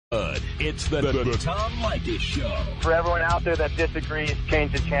It's the Tom Leykis Show. For everyone out there that disagrees,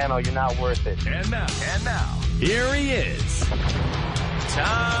 change the channel. You're not worth it. And now, here he is,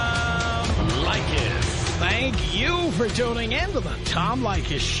 Tom Leykis. Thank you for tuning in to the Tom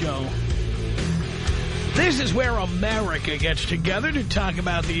Leykis Show. This is where America gets together to talk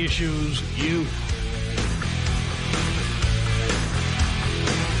about the issues you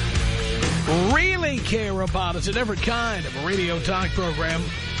really care about. It's a different kind of a radio talk program.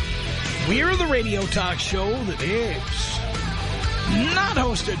 We're the radio talk show that is not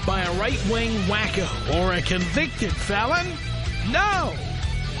hosted by a right-wing wacko or a convicted felon. No.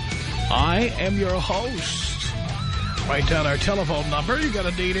 I am your host. Write down our telephone number. You're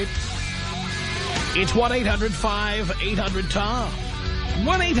going to need it. It's 1-800-5800-TOM.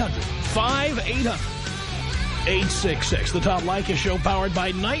 1-800-5800-866. The Tom Leykis Show, powered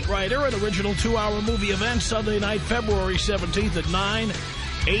by Knight Rider, an original 2-hour movie event, Sunday night, February 17th at 9,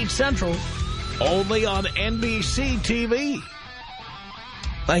 8 Central, only on NBC TV.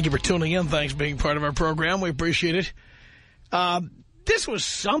 Thank you for tuning in. Thanks for being part of our program. We appreciate it. This was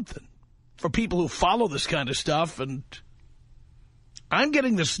something for people who follow this kind of stuff, and I'm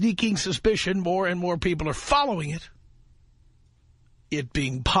getting the sneaking suspicion more and more people are following it. It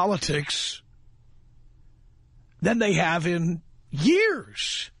being politics than they have in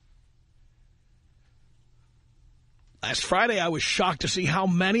years. Last Friday, I was shocked to see how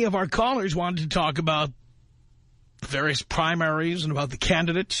many of our callers wanted to talk about the various primaries and about the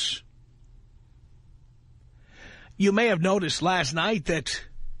candidates. You may have noticed last night that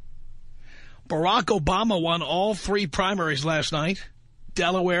Barack Obama won all 3 primaries last night.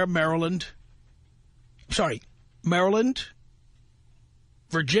 Delaware, Maryland,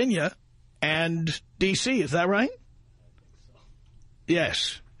 Virginia, and D.C. Is that right?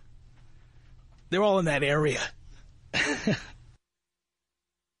 Yes. They're all in that area.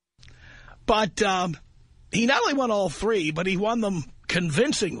 But he not only won all 3, but he won them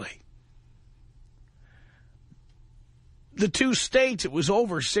convincingly. The 2 states, it was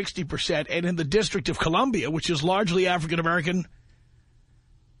over 60%, and in the District of Columbia, which is largely African-American,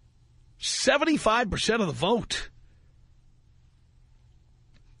 75% of the vote.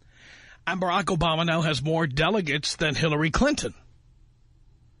 And Barack Obama now has more delegates than Hillary Clinton.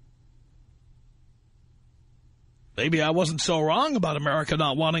 Maybe I wasn't so wrong about America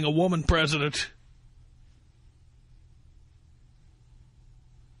not wanting a woman president.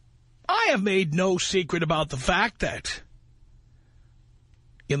 I have made no secret about the fact that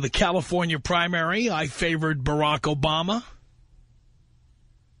in the California primary, I favored Barack Obama.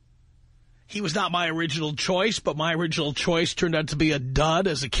 He was not my original choice, but my original choice turned out to be a dud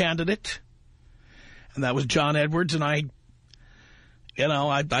as a candidate. And that was John Edwards, and I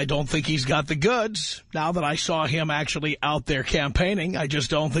don't think he's got the goods. Now that I saw him actually out there campaigning, I just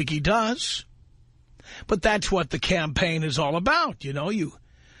don't think he does. But that's what the campaign is all about. You know, you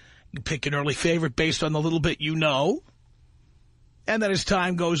pick an early favorite based on the little bit you know. And then as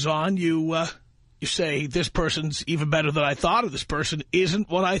time goes on, you say, this person's even better than I thought, or this person isn't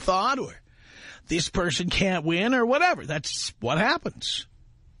what I thought, or this person can't win, or whatever. That's what happens.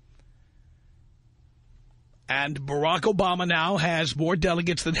 And Barack Obama now has more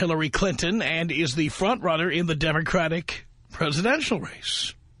delegates than Hillary Clinton and is the front runner in the Democratic presidential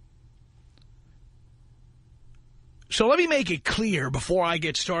race. So let me make it clear before I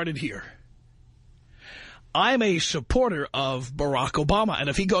get started here. I'm a supporter of Barack Obama, and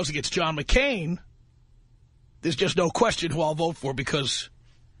if he goes against John McCain, there's just no question who I'll vote for, because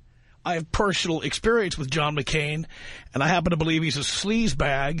I have personal experience with John McCain, and I happen to believe he's a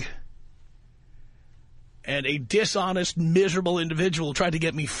sleazebag and a dishonest, miserable individual who tried to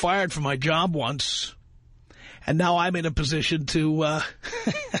get me fired from my job once. And now I'm in a position to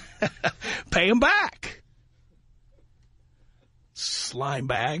pay him back. Slime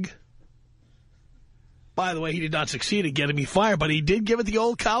bag. By the way, he did not succeed in getting me fired, but he did give it the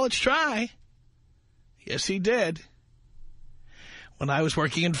old college try. Yes, he did. When I was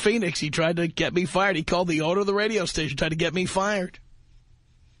working in Phoenix, he tried to get me fired. He called the owner of the radio station, tried to get me fired.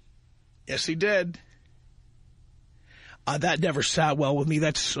 Yes, he did. That never sat well with me.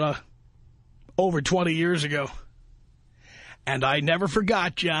 That's over 20 years ago. And I never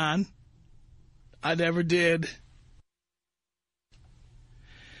forgot, John. I never did.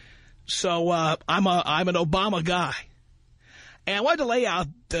 So I'm an Obama guy. And I wanted to lay out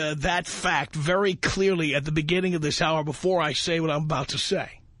that fact very clearly at the beginning of this hour before I say what I'm about to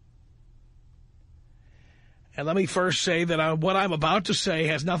say. And let me first say that what I'm about to say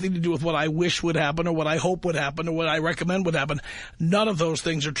has nothing to do with what I wish would happen or what I hope would happen or what I recommend would happen. None of those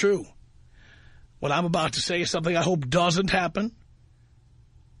things are true. What I'm about to say is something I hope doesn't happen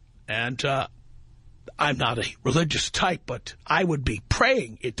And I'm not a religious type, but I would be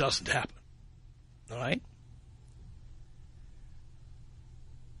praying it doesn't happen. All right?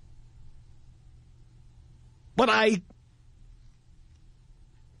 But I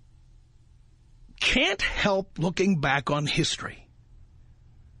can't help looking back on history.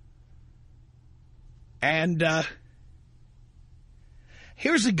 And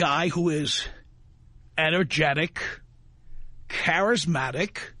here's a guy who is energetic,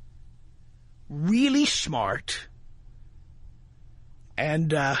 charismatic, really smart,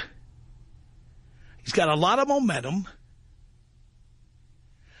 and he's got a lot of momentum.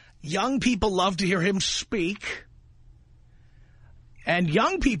 Young people love to hear him speak. And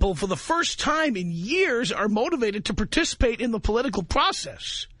young people, for the first time in years, are motivated to participate in the political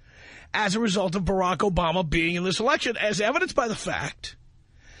process as a result of Barack Obama being in this election, as evidenced by the fact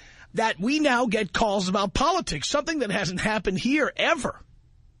that we now get calls about politics, something that hasn't happened here ever.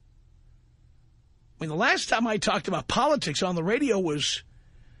 I mean, the last time I talked about politics on the radio was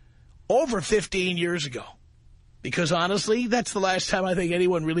over 15 years ago. Because, honestly, that's the last time I think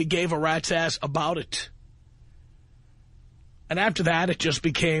anyone really gave a rat's ass about it. And after that, it just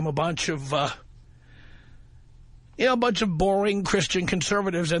became a bunch of, a bunch of boring Christian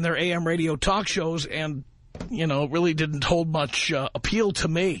conservatives and their AM radio talk shows, and, really didn't hold much appeal to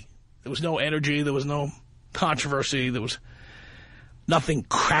me. There was no energy, there was no controversy, there was nothing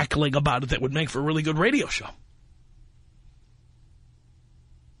crackling about it that would make for a really good radio show.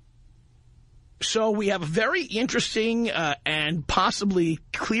 So we have a very interesting and possibly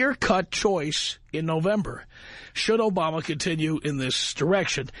clear-cut choice in November, should Obama continue in this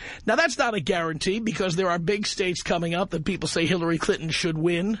direction. Now, that's not a guarantee, because there are big states coming up that people say Hillary Clinton should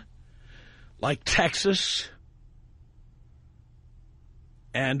win, like Texas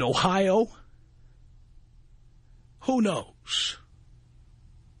and Ohio. Who knows?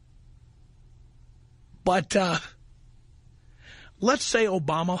 But let's say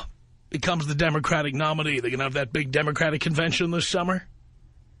Obama becomes the Democratic nominee. They're going to have that big Democratic convention this summer.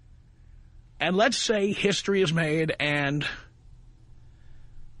 And let's say history is made and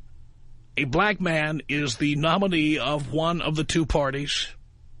a black man is the nominee of one of the two parties.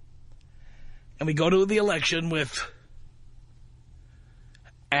 And we go to the election with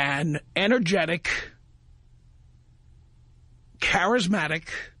an energetic, charismatic,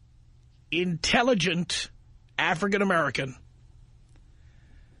 intelligent African-American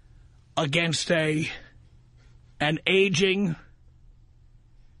against an aging,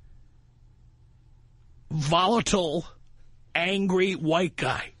 volatile, angry white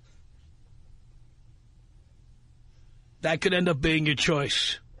guy. That could end up being your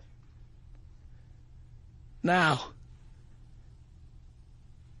choice. Now,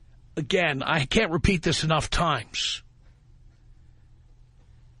 again, I can't repeat this enough times.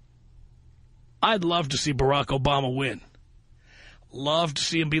 I'd love to see Barack Obama win. Love to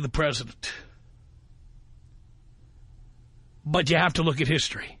see him be the president. But you have to look at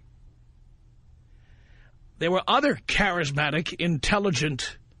history. There were other charismatic,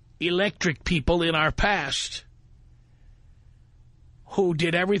 intelligent, electric people in our past who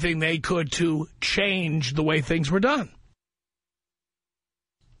did everything they could to change the way things were done.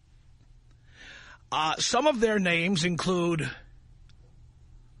 Some of their names include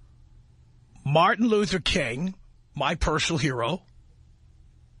Martin Luther King, my personal hero,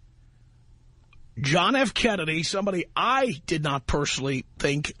 John F. Kennedy, somebody I did not personally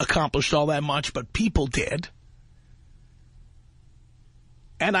think accomplished all that much, but people did.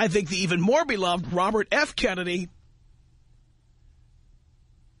 And I think the even more beloved Robert F. Kennedy.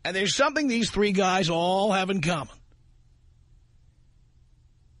 And there's something these three guys all have in common.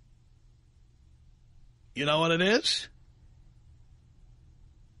 You know what it is?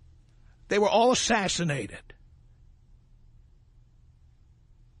 They were all assassinated.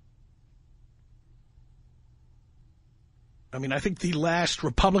 I mean, I think the last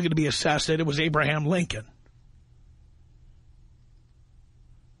Republican to be assassinated was Abraham Lincoln.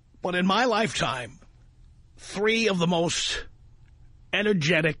 But in my lifetime, three of the most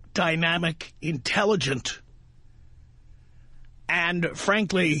energetic, dynamic, intelligent, and,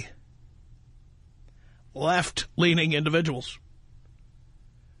 frankly, left-leaning individuals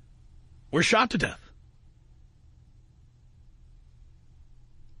were shot to death.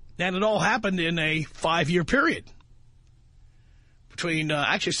 And it all happened in a 5-year period. Between,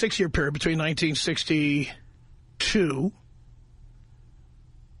 actually, a 6-year period between 1962.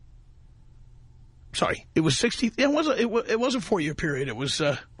 Sorry, it was 60. It was a 4-year period. It was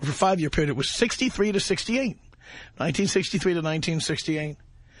a 5-year period. It was 63 to 68. 1963 to 1968.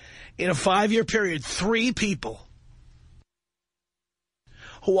 In a 5-year period, 3 people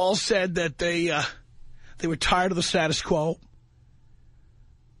who all said that they were tired of the status quo,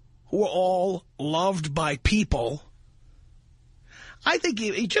 who were all loved by people. I think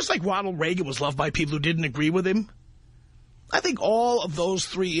just like Ronald Reagan was loved by people who didn't agree with him, I think all of those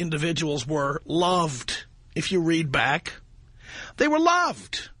three individuals were loved. If you read back, they were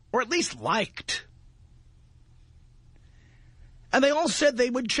loved, or at least liked. And they all said they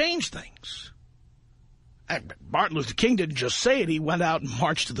would change things. And Martin Luther King didn't just say it. He went out and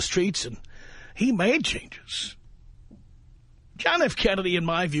marched to the streets, and he made changes. John F. Kennedy, in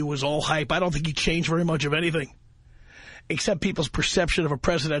my view, was all hype. I don't think he changed very much of anything, except people's perception of a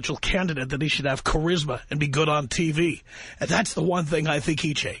presidential candidate, that he should have charisma and be good on TV. And that's the one thing I think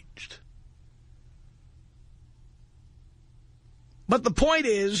he changed. But the point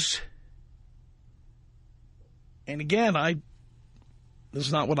is, and again, this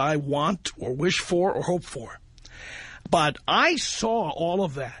is not what I want or wish for or hope for, but I saw all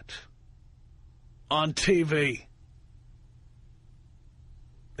of that on TV.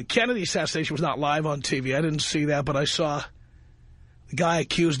 The Kennedy assassination was not live on TV. I didn't see that, but I saw the guy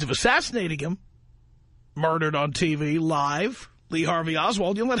accused of assassinating him murdered on TV live. Lee Harvey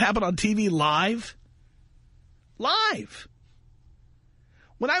Oswald. You know what happened on TV live? Live.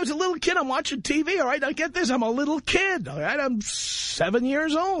 When I was a little kid, I'm watching TV, all right? Now get this, I'm a little kid, all right? I'm 7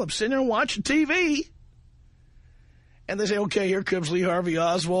 years old. I'm sitting there watching TV. And they say, okay, here comes Lee Harvey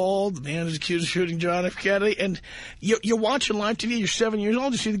Oswald, the man who's accused of shooting John F. Kennedy. And you're watching live TV, you're 7 years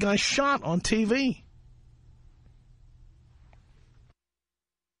old, you see the guy shot on TV.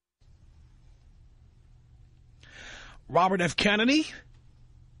 Robert F. Kennedy,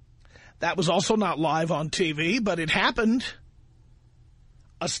 that was also not live on TV, but it happened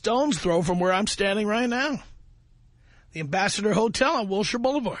a stone's throw from where I'm standing right now. The Ambassador Hotel on Wilshire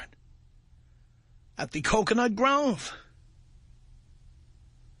Boulevard at the Coconut Grove.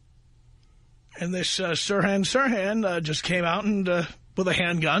 And this Sirhan just came out and with a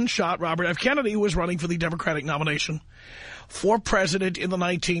handgun shot Robert F. Kennedy, who was running for the Democratic nomination for president in the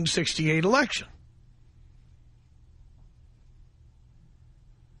 1968 election.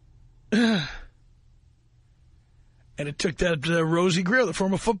 And it took that Rosie Greer, the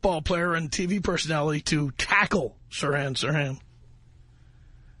former football player and TV personality, to tackle Sirhan.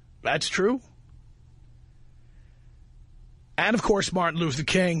 That's true. And, of course, Martin Luther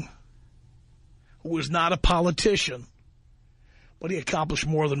King, who was not a politician, but he accomplished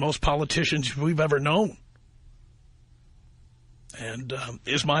more than most politicians we've ever known. And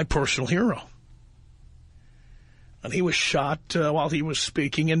is my personal hero. And he was shot while he was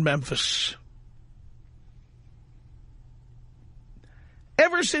speaking in Memphis.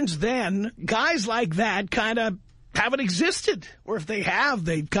 Ever since then, guys like that kind of haven't existed. Or if they have,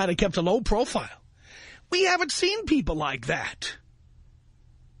 they've kind of kept a low profile. We haven't seen people like that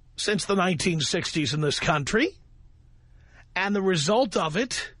since the 1960s in this country. And the result of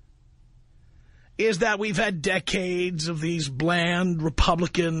it is that we've had decades of these bland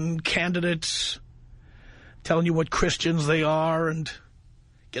Republican candidates telling you what Christians they are and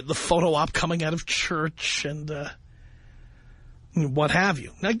getting the photo op coming out of church and what have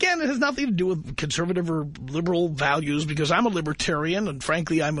you. Now, again, it has nothing to do with conservative or liberal values, because I'm a libertarian, and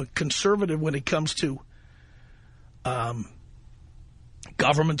frankly, I'm a conservative when it comes to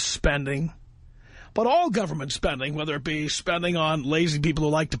government spending. But all government spending, whether it be spending on lazy people who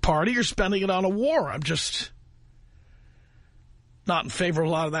like to party or spending it on a war, I'm just not in favor of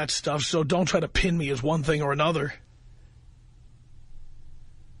a lot of that stuff, so don't try to pin me as one thing or another.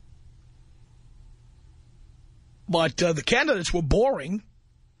 But the candidates were boring.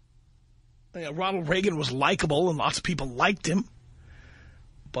 Ronald Reagan was likable, and lots of people liked him.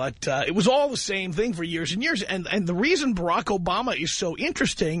 But it was all the same thing for years and years. And the reason Barack Obama is so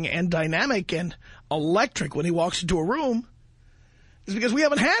interesting and dynamic and electric when he walks into a room is because we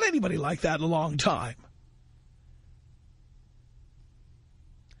haven't had anybody like that in a long time.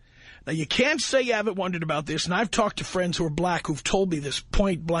 Now, you can't say you haven't wondered about this, and I've talked to friends who are black who've told me this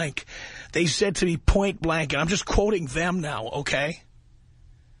point blank. They said to me point blank, and I'm just quoting them now, okay?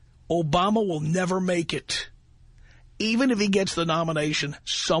 Obama will never make it. Even if he gets the nomination,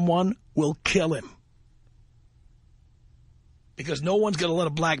 someone will kill him. Because no one's going to let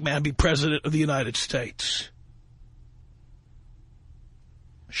a black man be president of the United States.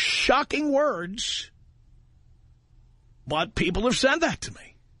 Shocking words, but people have said that to me.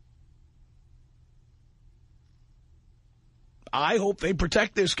 I hope they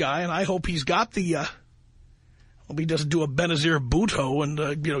protect this guy, and I hope he's got the, hope he doesn't do a Benazir Bhutto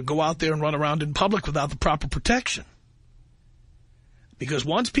and, go out there and run around in public without the proper protection. Because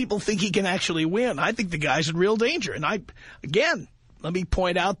once people think he can actually win, I think the guy's in real danger. And again, let me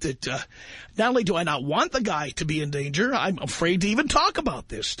point out that not only do I not want the guy to be in danger, I'm afraid to even talk about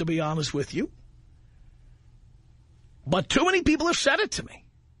this, to be honest with you. But too many people have said it to me.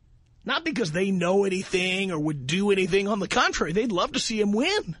 Not because they know anything or would do anything. On the contrary, they'd love to see him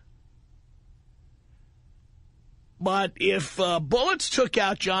win. But if bullets took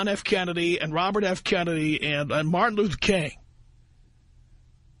out John F. Kennedy and Robert F. Kennedy and Martin Luther King,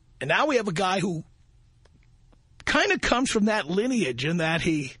 and now we have a guy who kind of comes from that lineage in that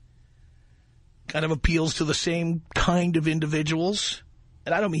he kind of appeals to the same kind of individuals.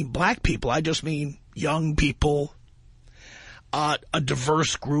 And I don't mean black people. I just mean young people, a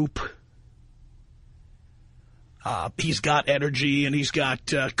diverse group. He's got energy and he's got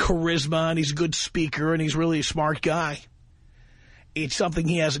charisma and he's a good speaker and he's really a smart guy. It's something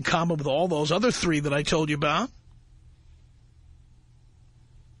he has in common with all those other three that I told you about.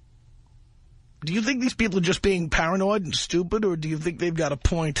 Do you think these people are just being paranoid and stupid, or do you think they've got a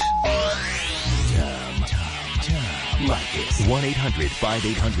point? Tom Leykis.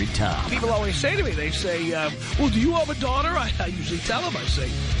 1-800-5800-TOM. People always say to me, they say, well, do you have a daughter? I usually tell them, I say,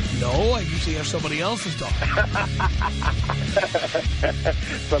 no, I usually have somebody else's daughter.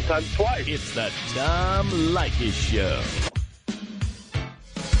 Sometimes twice. It's the Tom Leykis Show.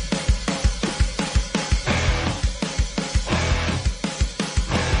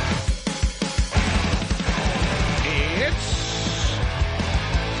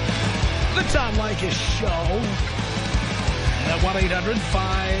 Tom Leykis Show at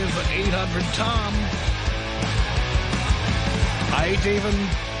 1-800-5800-TOM. I hate to even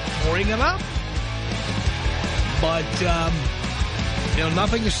bring it up, but,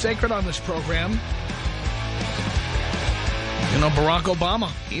 nothing is sacred on this program. Barack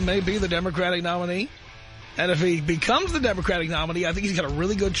Obama, he may be the Democratic nominee, and if he becomes the Democratic nominee, I think he's got a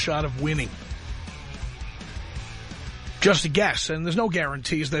really good shot of winning. Just a guess, and there's no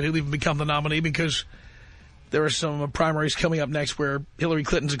guarantees that he'll even become the nominee because there are some primaries coming up next where Hillary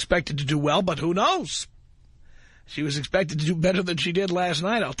Clinton's expected to do well, but who knows? She was expected to do better than she did last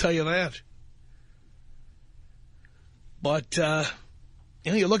night, I'll tell you that. But,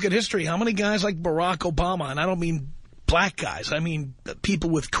 you look at history, how many guys like Barack Obama, and I don't mean black guys, I mean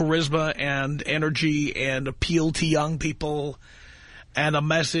people with charisma and energy and appeal to young people and a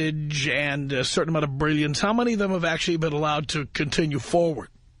message and a certain amount of brilliance, how many of them have actually been allowed to continue forward?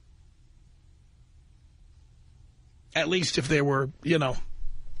 At least if they were,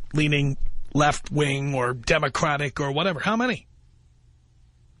 leaning left-wing or Democratic or whatever. How many?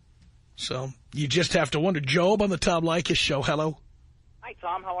 So you just have to wonder. Job on the Tom Leykis Show. Hello. Hi,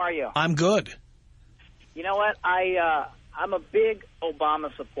 Tom. How are you? I'm good. You know what? I'm a big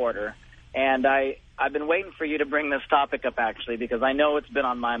Obama supporter, and I've been waiting for you to bring this topic up, actually, because I know it's been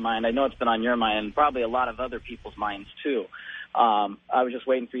on my mind. I know it's been on your mind, and probably a lot of other people's minds, too. I was just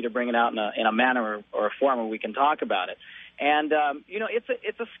waiting for you to bring it out in a manner or a form where we can talk about it. And,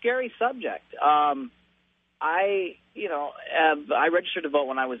 it's a scary subject. I registered to vote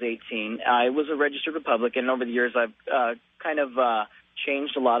when I was 18. I was a registered Republican. Over the years, I've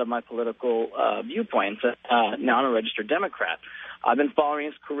changed a lot of my political viewpoints. Now I'm a registered Democrat. I've been following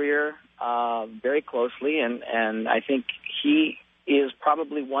his career very closely, and I think he is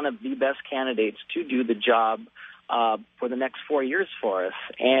probably one of the best candidates to do the job for the next 4 years for us.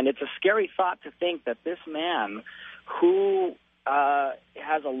 And it's a scary thought to think that this man, who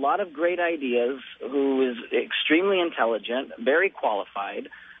has a lot of great ideas, who is extremely intelligent, very qualified,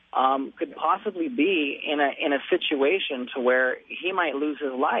 could possibly be in a situation to where he might lose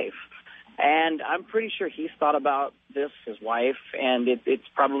his life. And I'm pretty sure he's thought about this, his wife, and it's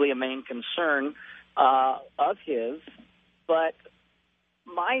probably a main concern of his. But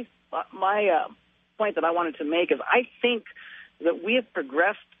my point that I wanted to make is I think that we have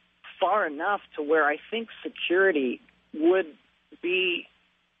progressed far enough to where I think security would be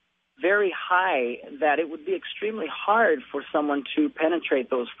very high, that it would be extremely hard for someone to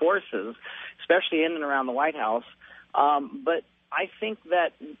penetrate those forces, especially in and around the White House. But I think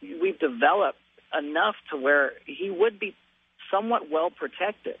that we've developed enough to where he would be somewhat well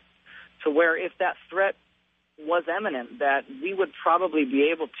protected, to where if that threat was imminent, that we would probably be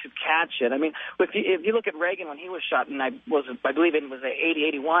able to catch it. I mean, if you look at Reagan when he was shot, and I believe it was 80,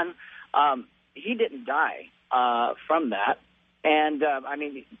 81, he didn't die from that. And,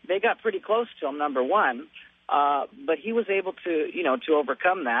 they got pretty close to him, number one, but he was able to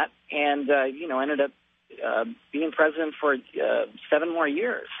overcome that and, ended up being president for 7 more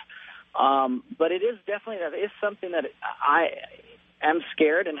years. But it is definitely that is something that I am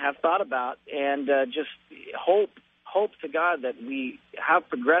scared and have thought about, and just hope to God that we have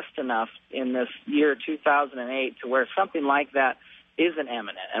progressed enough in this year 2008 to where something like that isn't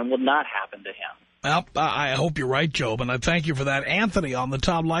imminent and will not happen to him. Well, I hope you're right, Job, and I thank you for that. Anthony on the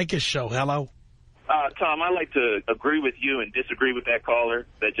Tom Leykis show. Hello. Tom, I'd like to agree with you and disagree with that caller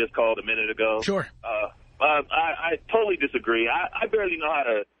that just called a minute ago. Sure. I totally disagree. I barely know how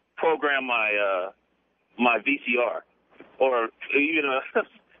to program my VCR or even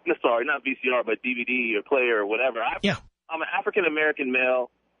sorry, not VCR, but DVD or player or whatever. I'm an African-American male.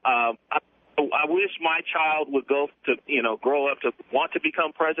 I wish my child would grow up to want to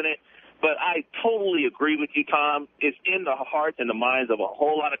become president. But I totally agree with you, Tom. It's in the hearts and the minds of a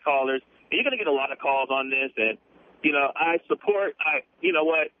whole lot of callers. And you're going to get a lot of calls on this. And,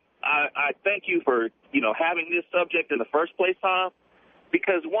 I thank you for, having this subject in the first place, Tom.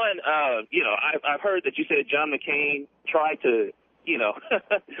 Because, one, I've heard that you said John McCain tried to,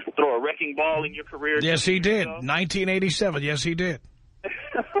 throw a wrecking ball in your career. Yes, he did. 1987. Yes, he did.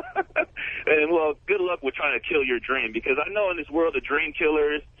 And, well, good luck with trying to kill your dream. Because I know in this world of dream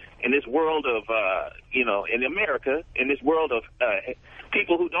killers, in this world of, in America, in this world of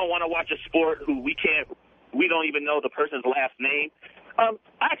people who don't want to watch a sport, who we don't even know the person's last name. I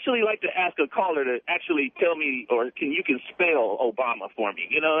actually like to ask a caller to actually tell me, or you can spell Obama for me.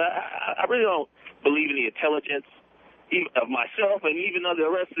 I really don't believe in the intelligence of myself and even of the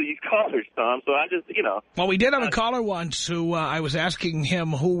rest of these callers, Tom. So I just, Well, we did have a caller once who I was asking him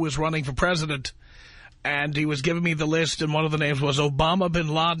who was running for president. And he was giving me the list, and one of the names was Obama bin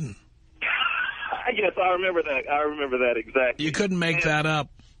Laden. Yes, I remember that exactly. You couldn't make that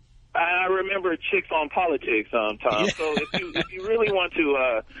up. I remember chicks on politics, Tom. Yeah. So if you really want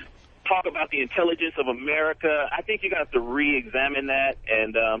to talk about the intelligence of America, I think you got to re-examine that.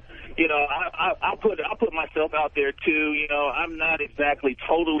 And I'll put myself out there too. I'm not exactly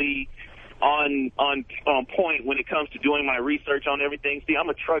totally on point when it comes to doing my research on everything. See, I'm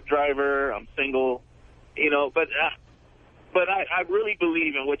a truck driver. I'm single. But I really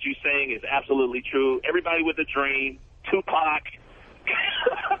believe in what you're saying is absolutely true. Everybody with a dream, Tupac.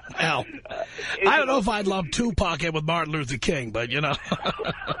 Well, I don't know if I'd love Tupac in with Martin Luther King, but,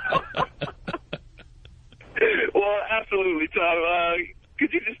 Well, absolutely, Tom.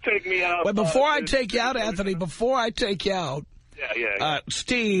 Could you just take me out? But before I take you out, Anthony, Yeah.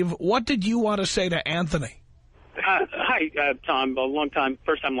 Steve, what did you want to say to Anthony? Hi, Tom.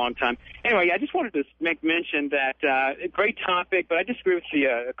 First time, long time. Anyway, I just wanted to make mention that a great topic, but I disagree with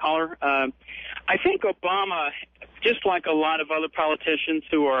the caller. I think Obama, just like a lot of other politicians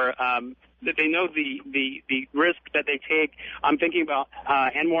who are that they know the risk that they take. I'm thinking about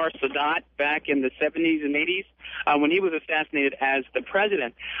Anwar Sadat back in the 70s and 80s when he was assassinated as the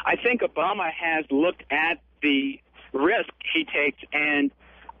president. I think Obama has looked at the risk he takes, and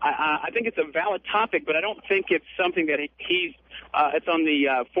I think it's a valid topic, but I don't think it's something that it's on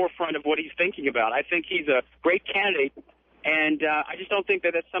the forefront of what he's thinking about. I think he's a great candidate, and I just don't think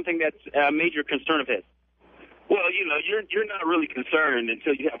that that's something that's a major concern of his. Well, you're not really concerned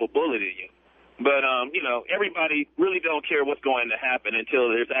until you have a bullet in you. But, everybody really don't care what's going to happen until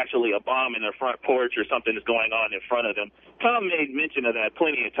there's actually a bomb in their front porch or something is going on in front of them. Tom made mention of that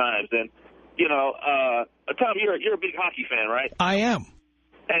plenty of times. And, Tom, you're a big hockey fan, right? I am.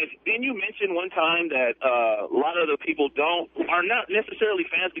 And didn't you mention one time that a lot of the people are not necessarily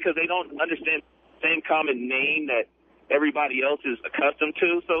fans because they don't understand the same common name that everybody else is accustomed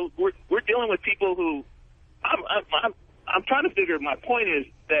to? So we're dealing with people who I'm trying to figure. My point is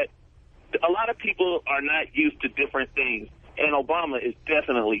that a lot of people are not used to different things, and Obama is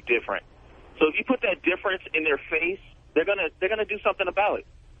definitely different. So if you put that difference in their face, they're gonna do something about it.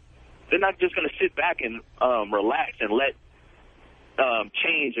 They're not just gonna sit back and relax and let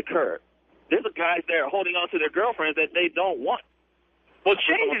change occur. There's guys there holding on to their girlfriends that they don't want. Well,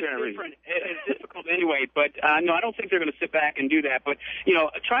 change is different. It's difficult anyway, but no, I don't think they're going to sit back and do that. But,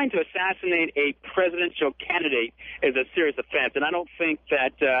 trying to assassinate a presidential candidate is a serious offense, and I don't think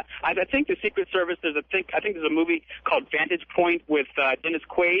that I think the Secret Service, I think there's a movie called Vantage Point with Dennis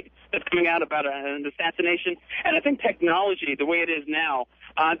Quaid that's coming out about an assassination, and I think technology, the way it is now,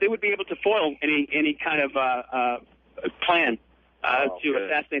 they would be able to foil any kind of plan to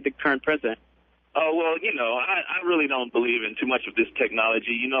assassinate the current president. Oh, well, I really don't believe in too much of this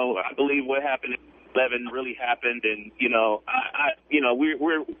technology. I believe what happened in 11 really happened, and,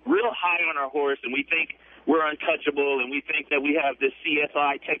 we're real high on our horse, and we think we're untouchable, and we think that we have this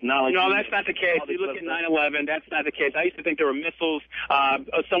CSI technology. No, that's not the case. You look at 9/11, that's not the case. I used to think there were missiles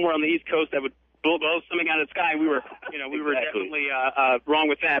somewhere on the East Coast that would blow something out of the sky. We were definitely wrong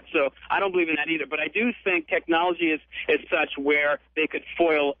with that. So I don't believe in that either. But I do think technology is such where they could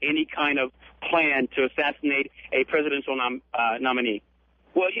foil any kind of plan to assassinate a presidential nominee.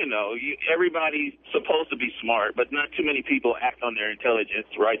 Well, everybody's supposed to be smart, but not too many people act on their intelligence,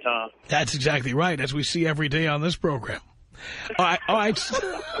 right, Tom? That's exactly right, as we see every day on this program. All right.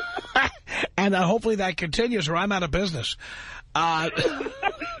 And hopefully that continues, or I'm out of business. I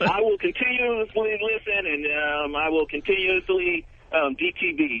will continuously listen, and I will continuously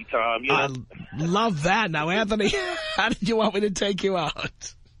DTB, Tom. I love that. Now, Anthony, how did you want me to take you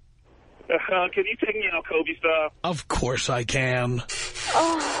out? Can you take me out Kobe style? Of course I can.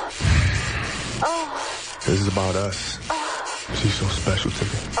 This is about us. She's so special to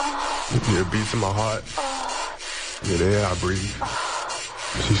me. Yeah, it beats in my heart. Yeah, the air I breathe.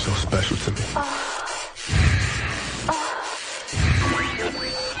 She's so special to me.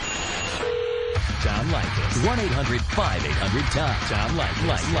 Tom Leykis. 1-800-5800-TOM. Tom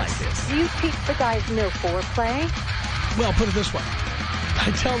Leykis. Do you teach the guys no foreplay? Well, put it this way. I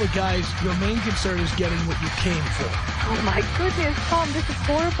tell the guys, your main concern is getting what you came for. Oh, my goodness, Tom, this is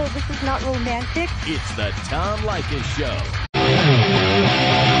horrible. This is not romantic. It's the Tom Leykis Show.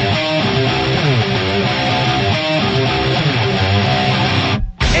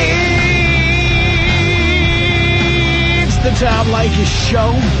 It's the Tom Leykis Show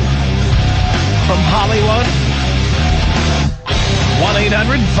from Hollywood.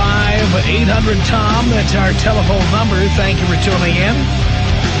 1-800-5800-TOM. That's our telephone number. Thank you for tuning in.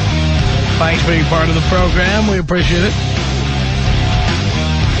 Thanks for being part of the program. We appreciate it.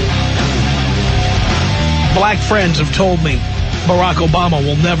 Black friends have told me Barack Obama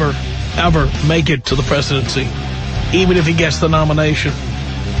will never, ever make it to the presidency, even if he gets the nomination.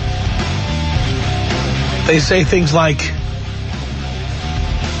 They say things like,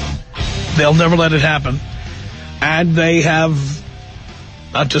 they'll never let it happen. And they have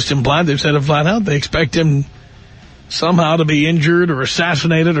not just implied, they've said it flat out. They expect him somehow to be injured or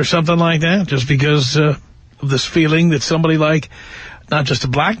assassinated or something like that, just because of this feeling that somebody like, not just a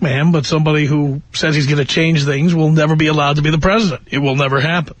black man, but somebody who says he's going to change things will never be allowed to be the president. It will never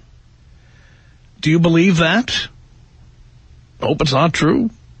happen. Do you believe that? Hope it's not true.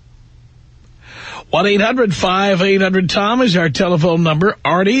 1-800-5800-TOM is our telephone number.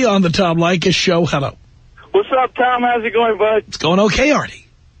 Artie on the Tom Leykis Show. Hello. What's up, Tom? How's it going, bud? It's going okay, Artie.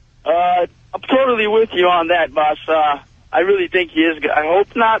 I'm totally with you on that, boss. I really think he is. I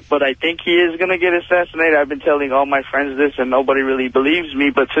hope not, but I think he is going to get assassinated. I've been telling all my friends this, and nobody really believes me.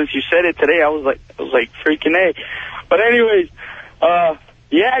 But since you said it today, I was like freaking A. But anyways,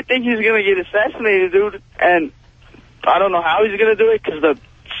 yeah, I think he's going to get assassinated, dude. And I don't know how he's going to do it because the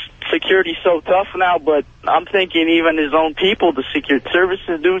security's so tough now. But I'm thinking even his own people, the Secret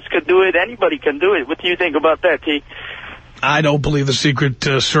Services dudes, could do it. Anybody can do it. What do you think about that, T? I don't believe the Secret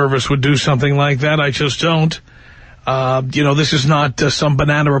Service would do something like that. I just don't. This is not some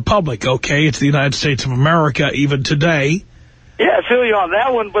banana republic, okay? It's the United States of America, even today. Yeah, I feel you on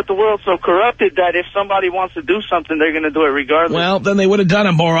that one, but the world's so corrupted that if somebody wants to do something, they're going to do it regardless. Well, then they would have done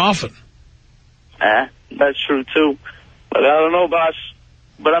it more often. That's true, too. But I don't know, boss.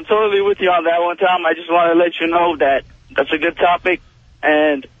 But I'm totally with you on that one, Tom. I just want to let you know that that's a good topic,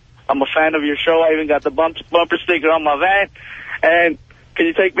 and I'm a fan of your show. I even got the bumper sticker on my van. And can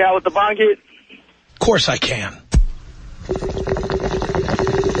you take me out with the bong hit? Of course I can.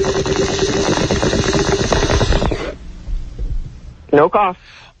 No cost.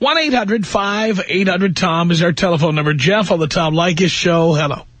 1-800-5800-TOM is our telephone number. Jeff on the Tom Leykis Show.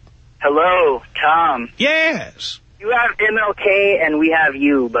 Hello. Hello, Tom. Yes. You have MLK and we have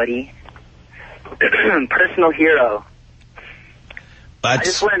you, buddy. Personal hero.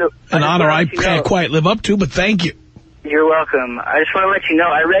 That's an honor I can't quite live up to, but thank you. You're welcome. I just want to let you know,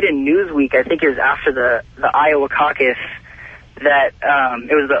 I read in Newsweek, I think it was after the Iowa caucus, that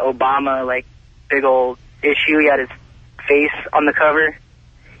it was the Obama, big old issue. He had his face on the cover.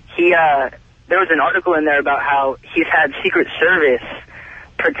 There was an article in there about how he's had Secret Service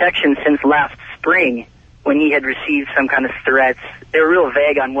protection since last spring when he had received some kind of threats. They were real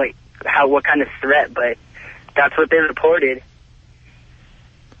vague on what kind of threat, but that's what they reported.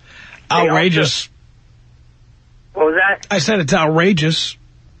 Outrageous. What was that? I said it's outrageous.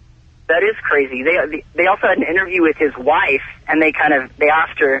 That is crazy. They also had an interview with his wife, and they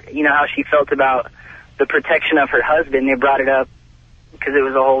asked her, how she felt about the protection of her husband. They brought it up because it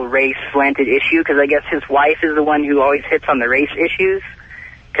was a whole race-slanted issue, because I guess his wife is the one who always hits on the race issues,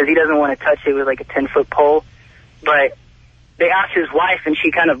 because he doesn't want to touch it with a 10-foot pole. But they asked his wife, and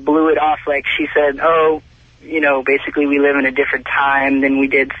she kind of blew it off. She said, basically we live in a different time than we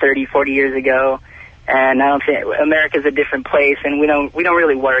did 30, 40 years ago. And I don't think America's a different place, and we don't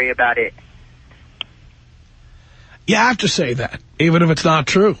really worry about it. You have to say that, even if it's not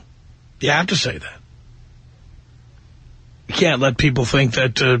true. You have to say that. You can't let people think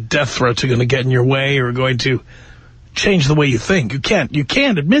that death threats are going to get in your way or are going to change the way you think. You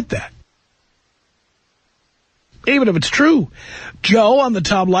can't admit that. Even if it's true. Joe on the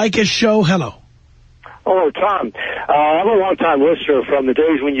Tom Leykis show, hello. Oh, Tom, I'm a long-time listener from the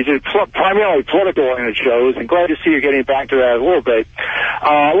days when you did primarily political-oriented shows, and glad to see you're getting back to that a little bit.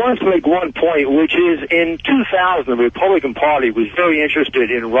 I wanted to make one point, which is in 2000, the Republican Party was very interested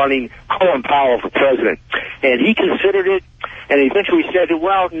in running Colin Powell for president, and he considered it, and eventually said,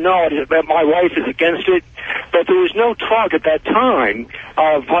 well, no, my wife is against it. But there was no talk at that time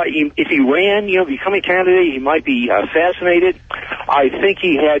of if he ran, becoming a candidate, he might be assassinated. I think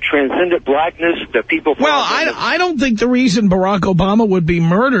he had transcendent blackness that people... Well, I don't think the reason Barack Obama would be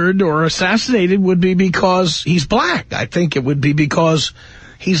murdered or assassinated would be because he's black. I think it would be because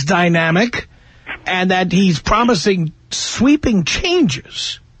he's dynamic and that he's promising sweeping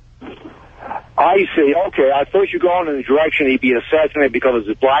changes. I see. Okay, I thought you were going in the direction he'd be assassinated because of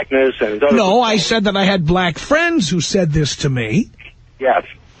his blackness and his other... No, I said that I had black friends who said this to me. Yes.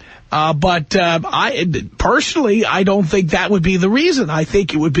 But personally, I don't think that would be the reason. I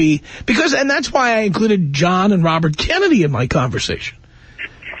think it would be because, and that's why I included John and Robert Kennedy in my conversation.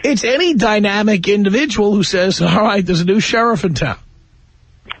 It's any dynamic individual who says, all right, there's a new sheriff in town.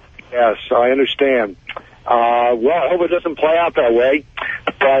 Yes, I understand. Well, I hope it doesn't play out that way,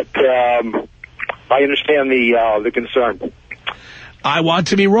 but I understand the concern. I want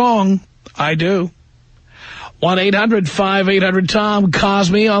to be wrong. I do. 1-800-5800-TOM.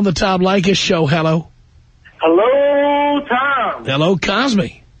 Cosme on the Tom Leykis show. Hello. Hello, Tom. Hello, Cosme.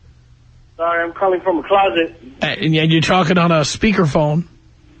 Sorry, I'm calling from a closet. And you're talking on a speakerphone.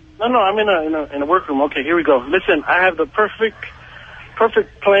 No, I'm in a workroom. Okay, here we go. Listen, I have the perfect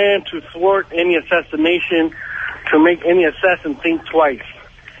plan to thwart any assassination, to make any assassin think twice.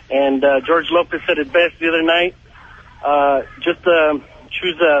 And George Lopez said it best the other night. Just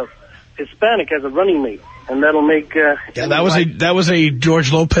choose a Hispanic as a running mate, and that'll make... yeah, that was a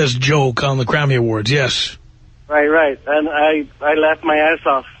George Lopez joke on the Grammy Awards, yes. Right. And I laughed my ass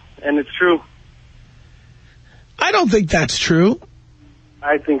off, and it's true. I don't think that's true.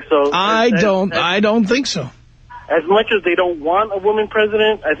 I think so. I don't think so. As much as they don't want a woman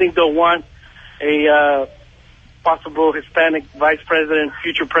president, I think they'll want a possible Hispanic vice president,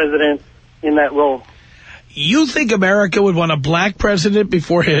 future president in that role. You think America would want a black president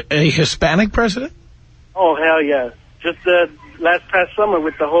before a Hispanic president? Oh, hell yeah. Just past summer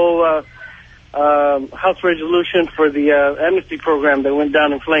with the whole House resolution for the amnesty program that went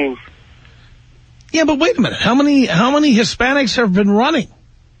down in flames. Yeah, but wait a minute. How many Hispanics have been running?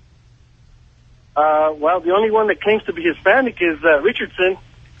 Well, the only one that claims to be Hispanic is Richardson.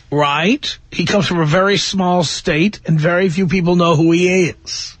 Right. He comes from a very small state, and very few people know who he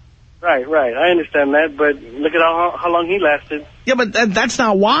is. Right. I understand that, but look at how long he lasted. Yeah, but that's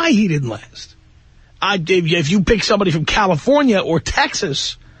not why he didn't last. If you pick somebody from California or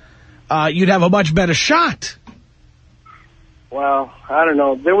Texas, you'd have a much better shot. Well, I don't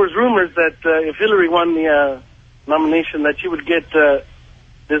know. There was rumors that if Hillary won the nomination, that she would get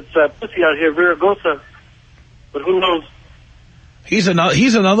this pussy out here, Viragosa. But who knows? He's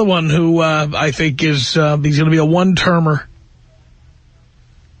another one who I think is he's going to be a one-termer.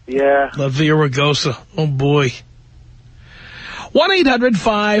 Yeah. La Viragosa. Oh, boy.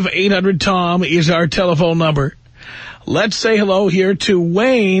 1-800-5800-TOM is our telephone number. Let's say hello here to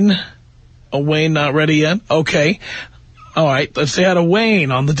Wayne. Oh, Wayne not ready yet? Okay. All right. Let's say hi to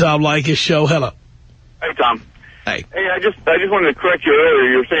Wayne on the Tom Leykis show. Hello. Hey, Tom. Hey. Hey, I just wanted to correct you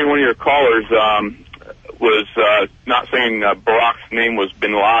earlier. You were saying one of your callers was not saying Barack's name was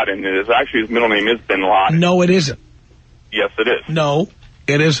Bin Laden. It is actually his middle name is Bin Laden. No, it isn't. Yes, it is. No,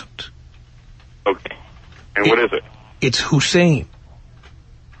 it isn't. Okay. And what is it? It's Hussein.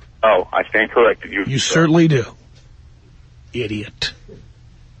 Oh, I stand corrected. You certainly do. Idiot.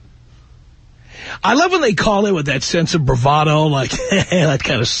 I love when they call in with that sense of bravado, like that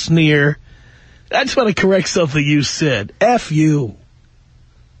kind of sneer. That's when I correct something you said. F you.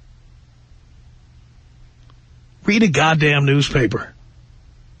 Read a goddamn newspaper.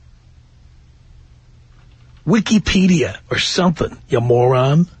 Wikipedia or something, you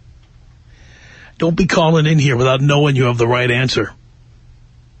moron. Don't be calling in here without knowing you have the right answer.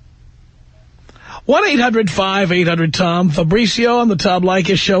 1-800-5800-TOM. Fabricio on the Tom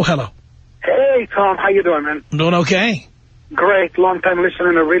Leykis show. Hello. Hey, Tom. How you doing, man? I'm doing okay. Great. Long-time listener,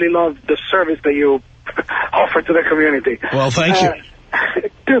 and I really love the service that you offer to the community. Well, thank you.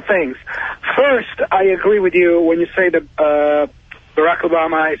 Two things. First, I agree with you when you say that Barack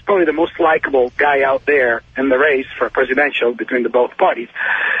Obama is probably the most likable guy out there in the race for presidential between the both parties.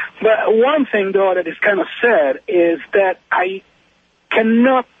 But one thing, though, that is kind of sad is that I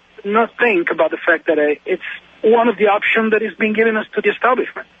cannot not think about the fact that it's one of the options that is being given us to the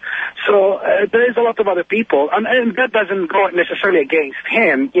establishment. So there is a lot of other people, and that doesn't go necessarily against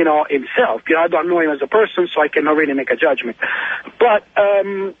him, himself. I don't know him as a person, so I cannot really make a judgment. But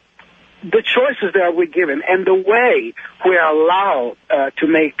the choices that we're given and the way we are allowed to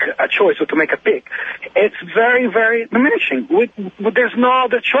make a choice or to make a pick, it's very, very diminishing. There's no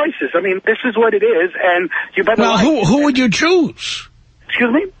other choices. I mean, this is what it is, and you better... Well, who would you choose?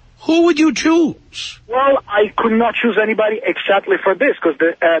 Excuse me? Who would you choose? Well, I could not choose anybody exactly for this, because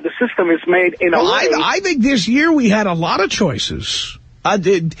the system is made in a way... I think this year we had a lot of choices.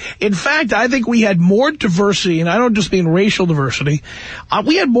 In fact, I think we had more diversity, and I don't just mean racial diversity.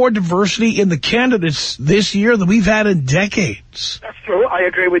 We had more diversity in the candidates this year than we've had in decades. That's true. I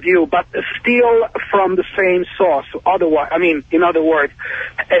agree with you, but still from the same sauce. Otherwise, in other words,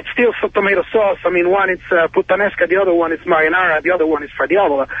 it's still tomato sauce. One is puttanesca, the other one is marinara, the other one is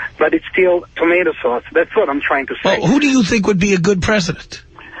Fradiavola, but it's still tomato sauce. That's what I'm trying to say. Well, who do you think would be a good president?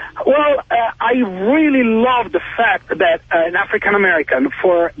 Well, I really love the fact that an African-American,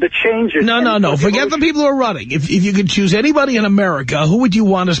 for the changes... No. Forget the people who are running. If you could choose anybody in America, who would you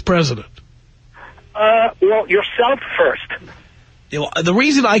want as president? Well, yourself first. The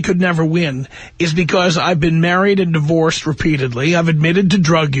reason I could never win is because I've been married and divorced repeatedly. I've admitted to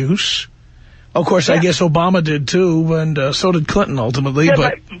drug use. Of course, yeah. I guess Obama did, too, and so did Clinton, ultimately.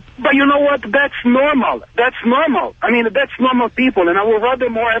 Yeah, but you know what? That's normal. That's normal. That's normal people, and I would rather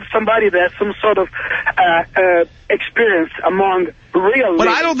more have somebody that has some sort of experience among real... But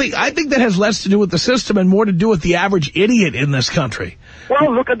I think that has less to do with the system and more to do with the average idiot in this country.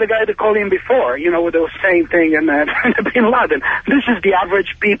 Well, look at the guy that called in before, with the same thing and Bin Laden. This is the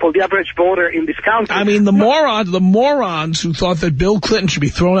average people, the average voter in this country. The morons who thought that Bill Clinton should be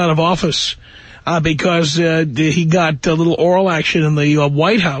thrown out of office because he got a little oral action in the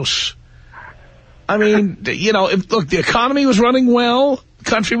White House. Look, the economy was running well, the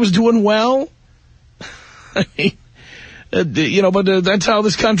country was doing well. But that's how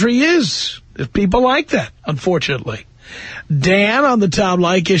this country is. There's people like that, unfortunately. Dan on the Tom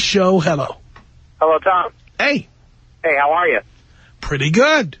Leykis show. Hello. Hello, Tom. Hey. Hey, how are you? Pretty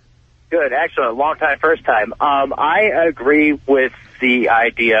good. Good. Excellent. Long time, first time. I agree with the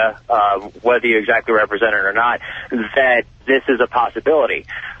idea, whether you exactly represent it or not, that this is a possibility.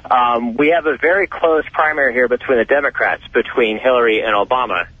 We have a very close primary here between the Democrats, between Hillary and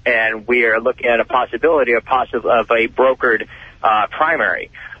Obama, and we are looking at a possibility of a brokered primary.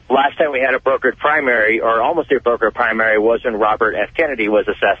 Last time we had a brokered primary, or almost a brokered primary, was when Robert F. Kennedy was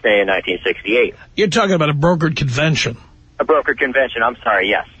assassinated in 1968. You're talking about a brokered convention. A brokered convention, I'm sorry,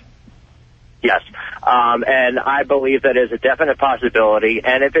 yes. Yes. And I believe that is a definite possibility.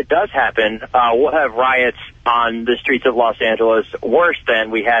 And if it does happen, we'll have riots on the streets of Los Angeles worse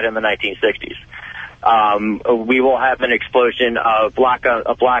than we had in the 1960s. We will have an explosion of black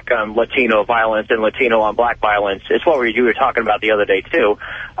on Latino violence and Latino on black violence. It's what you were talking about the other day, too.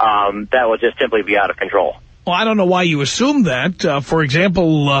 That will just simply be out of control. Well, I don't know why you assume that. For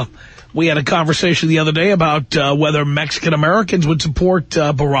example, we had a conversation the other day about whether Mexican-Americans would support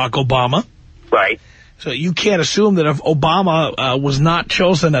Barack Obama. Right. So you can't assume that if Obama was not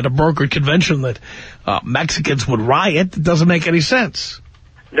chosen at a brokered convention that Mexicans would riot. It doesn't make any sense.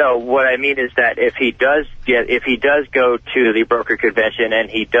 No, what I mean is that if he does go to the brokered convention and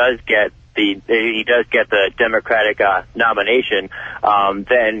he does get the Democratic nomination,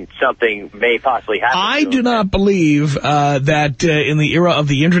 then something may possibly happen. I do not believe that in the era of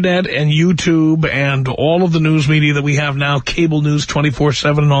the Internet and YouTube and all of the news media that we have now, cable news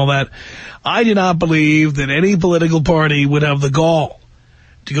 24/7 and all that, I do not believe that any political party would have the gall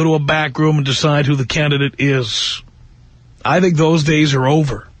to go to a back room and decide who the candidate is. I think those days are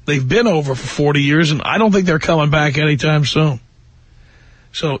over. They've been over for 40 years, and I don't think they're coming back anytime soon.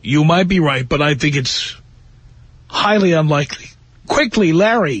 So you might be right, but I think it's highly unlikely. Quickly,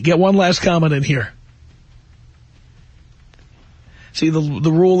 Larry, get one last comment in here. See, the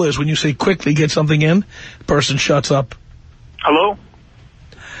rule is when you say quickly get something in, the person shuts up. Hello?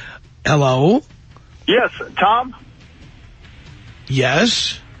 Hello? Yes, Tom?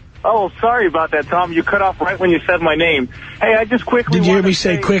 Yes? Oh, sorry about that, Tom. You cut off right when you said my name. Hey, I just quickly Did you hear me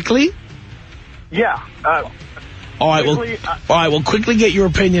say quickly? Yeah. All right, well, quickly get your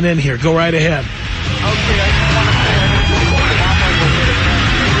opinion in here. Go right ahead.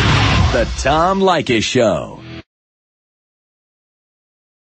 The Tom Leykis Show.